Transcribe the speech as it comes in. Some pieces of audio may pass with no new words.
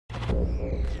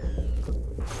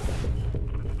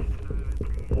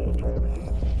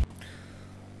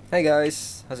Hey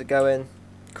guys, how's it going?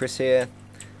 Chris here,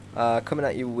 coming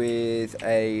at you with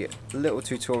a little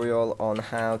tutorial on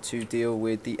how to deal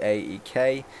with the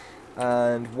AEK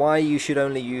and why you should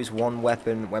only use one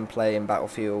weapon when playing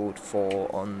Battlefield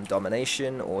 4 on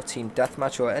Domination or Team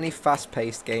Deathmatch or any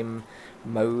fast-paced game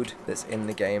mode that's in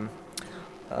the game.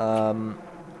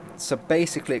 So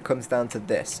basically it comes down to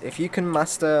this: if you can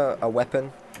master a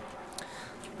weapon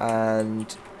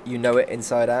and you know it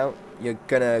inside out, you're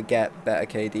gonna get better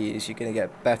KDs, you're gonna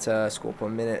get better score per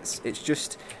minutes. It's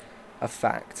just a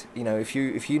fact. You know, if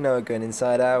you know a gun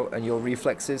inside out and your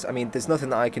reflexes, I mean, there's nothing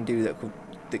that I can do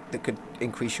that could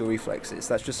increase your reflexes.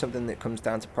 That's just something that comes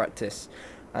down to practice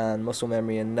and muscle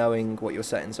memory and knowing what your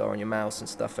settings are on your mouse and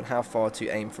stuff, and how far to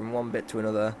aim from one bit to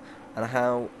another, and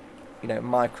how, you know,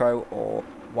 micro or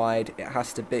wide it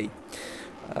has to be.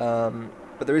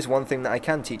 But there is one thing that I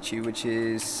can teach you, which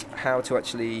is how to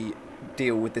actually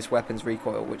deal with this weapon's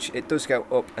recoil, which it does go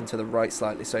up and to the right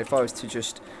slightly. So if I was to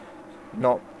just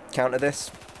not counter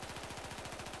this,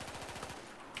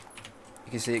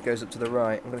 you can see it goes up to the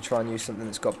right. I'm going to try and use something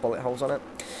that's got bullet holes on it.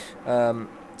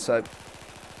 So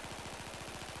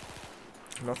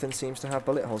nothing seems to have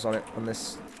bullet holes on it on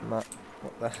this map.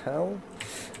 What the hell?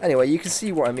 Anyway, you can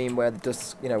see what I mean, where the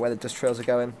dust, you know, where the dust trails are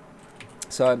going.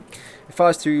 So if I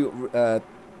was to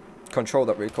control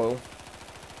that recoil,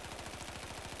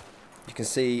 you can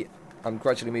see I'm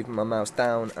gradually moving my mouse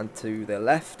down and to the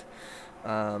left.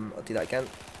 I'll do that again.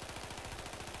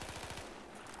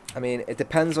 I mean, it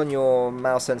depends on your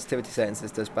mouse sensitivity settings,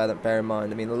 this does, bear in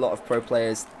mind. I mean, a lot of pro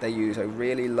players, they use a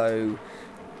really low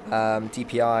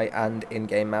DPI and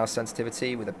in-game mouse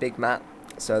sensitivity with a big map,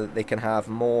 so that they can have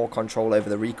more control over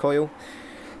the recoil.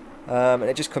 And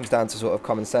it just comes down to sort of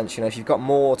common sense. You know, if you've got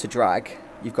more to drag,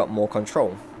 you've got more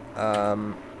control.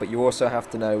 But you also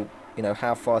have to know, you know,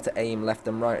 how far to aim left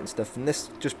and right and stuff. And this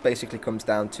just basically comes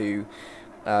down to,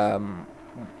 you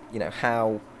know,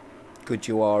 how good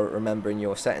you are at remembering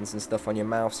your settings and stuff on your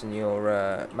mouse and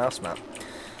your mouse map.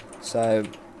 So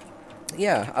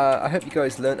yeah, I hope you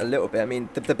guys learnt a little bit. I mean,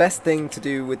 the best thing to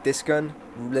do with this gun,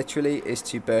 literally, is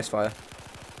to burst fire.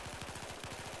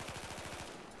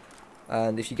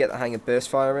 And if you get the hang of burst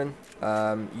firing,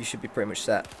 you should be pretty much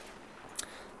set.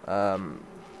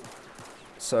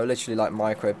 So literally like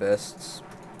micro bursts.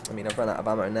 I mean, I've run out of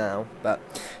ammo now, but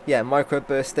yeah, micro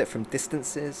burst it from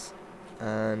distances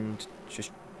and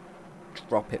just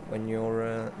drop it when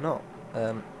you're not.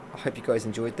 I hope you guys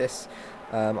enjoyed this.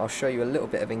 I'll show you a little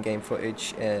bit of in-game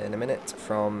footage in a minute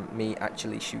from me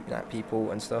actually shooting at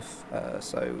people and stuff.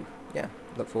 So yeah,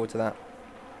 look forward to that.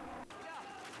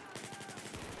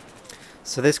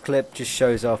 So this clip just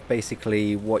shows off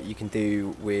basically what you can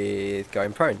do with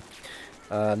going prone.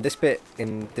 This bit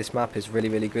in this map is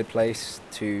really good place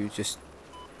to just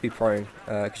be prone,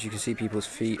 because you can see people's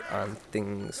feet and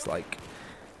things like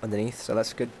underneath, so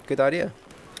that's a good idea.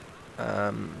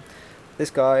 This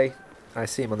guy, I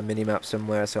see him on the mini-map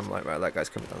somewhere, so I'm like, right, that guy's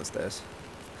coming down the stairs.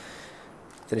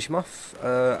 Finish him off.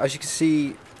 As you can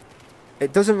see,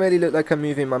 it doesn't really look like I'm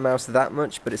moving my mouse that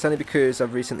much, but it's only because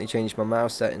I've recently changed my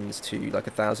mouse settings to like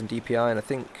 1000 DPI, and I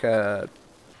think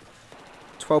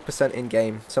 12%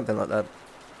 in-game, something like that.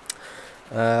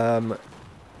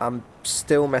 I'm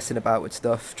still messing about with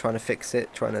stuff, trying to fix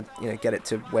it, trying to, you know, get it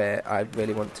to where I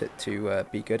really want it to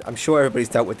be good. I'm sure everybody's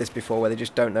dealt with this before, where they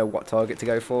just don't know what target to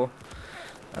go for.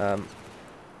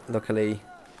 Luckily,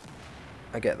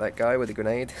 I get that guy with a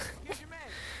grenade.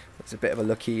 It's a bit of a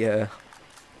lucky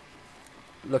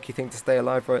thing to stay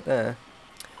alive right there.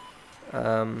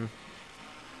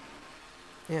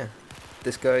 Yeah,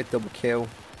 this guy, double kill.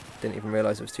 Didn't even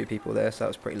realise there was two people there, so that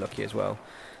was pretty lucky as well.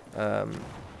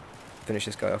 Finish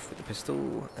this guy off with the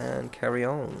pistol and carry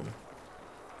on.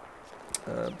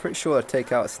 Pretty sure I'd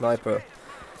take out a sniper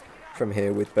from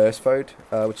here with burst mode,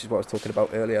 which is what I was talking about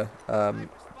earlier.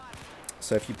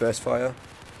 So if you burst fire,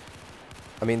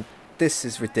 I mean, this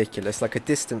is ridiculous. Like, a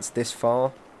distance this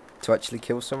far to actually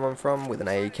kill someone from with an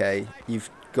AEK, you've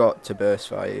got to burst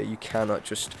fire. You cannot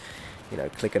just, you know,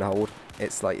 click and hold.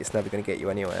 It's like, it's never going to get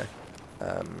you anywhere.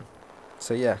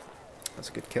 So yeah, that's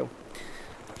a good kill.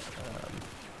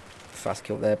 Fast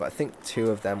kill there, but I think two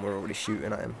of them were already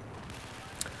shooting at him.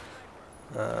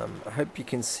 I hope you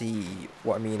can see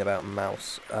what I mean about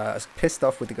mouse. I was pissed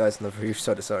off with the guys on the roof,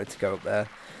 so I decided to go up there.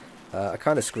 I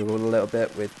kind of scribbled a little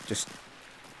bit with just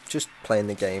playing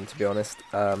the game, to be honest.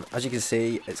 As you can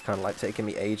see, it's kind of like taking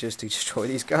me ages to destroy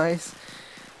these guys.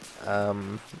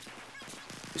 It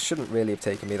shouldn't really have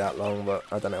taken me that long, but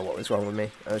I don't know what was wrong with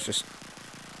me. I was just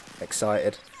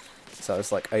excited. so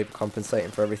it's like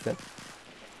overcompensating for everything.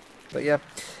 But yeah,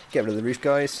 get rid of the roof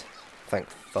guys. Thank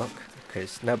fuck,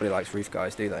 because nobody likes roof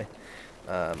guys, do they?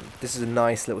 This is a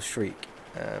nice little streak.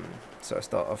 So I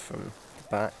start off from the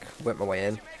back, work my way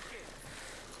in.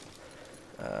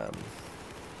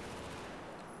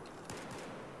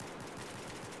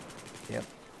 Yep.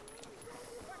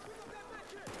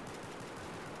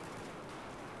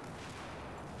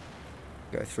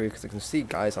 Go through because I can see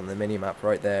guys on the mini-map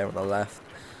right there on the left.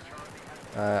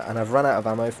 And I've run out of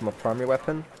ammo for my primary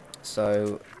weapon,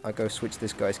 so I go switch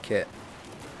this guy's kit,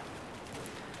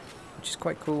 which is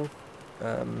quite cool.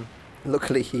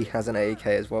 Luckily he has an AEK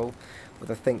as well,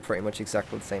 with I think pretty much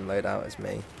exactly the same loadout as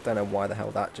me. Don't know why the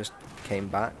hell that just came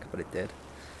back, but it did.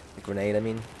 The grenade, I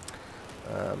mean.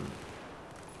 I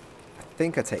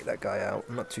think I take that guy out,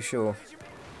 I'm not too sure.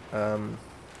 Nah,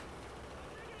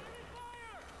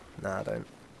 I don't.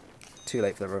 Too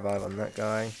late for the revive on that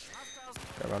guy.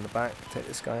 Go around the back, take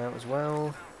this guy out as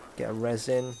well. Get a res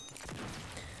in.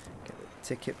 Get the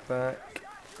ticket back.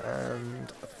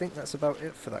 And I think that's about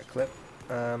it for that clip.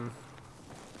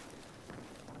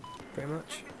 Pretty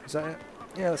much. Is that it?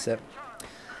 Yeah, that's it.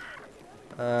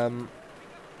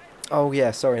 Oh yeah,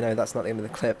 sorry, no, that's not the end of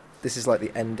the clip. This is like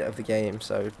the end of the game,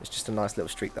 so it's just a nice little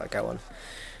streak that I go on.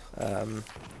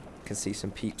 Can see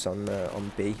some peeps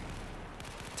on B.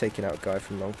 Taking out a guy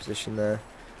from long position there.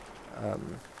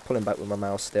 Pulling back with my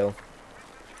mouse still.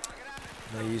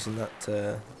 Now using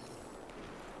that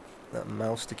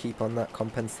mouse to keep on that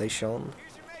compensation.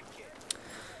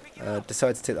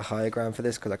 Decided to take the higher ground for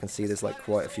this because I can see there's like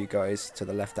quite a few guys to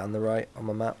the left and the right on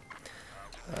my map.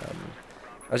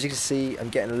 As you can see, I'm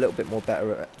getting a little bit more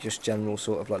better at just general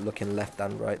sort of like looking left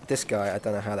and right. This guy, I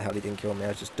don't know how the hell he didn't kill me. I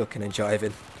was just ducking and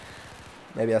jiving.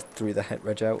 Maybe I threw the head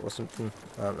reg out or something.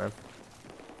 I don't know.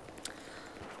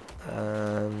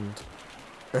 And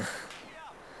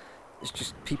it's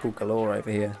just people galore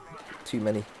over here, too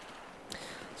many.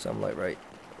 So I'm like, right,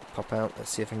 pop out, let's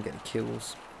see if I can get any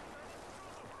kills.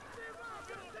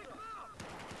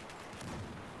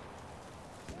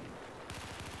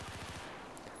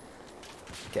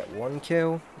 Get one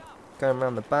kill, going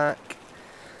around the back.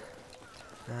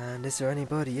 And is there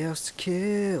anybody else to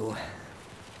kill?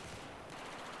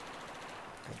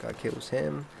 That guy kills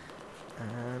him.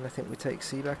 And I think we take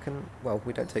C back, and well,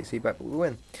 we don't take C back, but we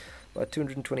win by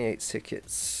 228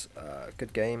 tickets.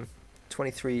 Good game.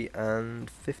 23 and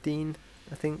 15,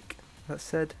 I think that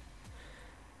said.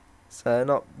 So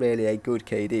not really a good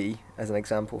KD as an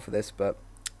example for this, but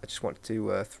I just wanted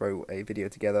to throw a video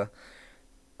together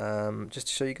just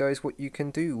to show you guys what you can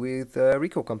do with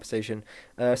recoil compensation.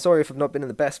 Sorry if I've not been in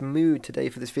the best mood today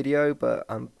for this video, but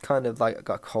I'm kind of like I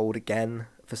got a cold again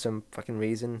for some fucking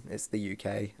reason. It's the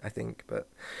UK, I think, but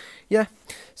yeah.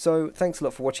 So thanks a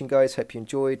lot for watching, guys. Hope you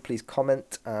enjoyed. Please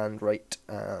comment and rate,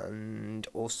 and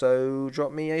also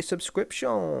drop me a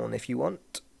subscription if you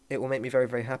want. It will make me very,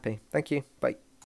 very happy. Thank you. Bye.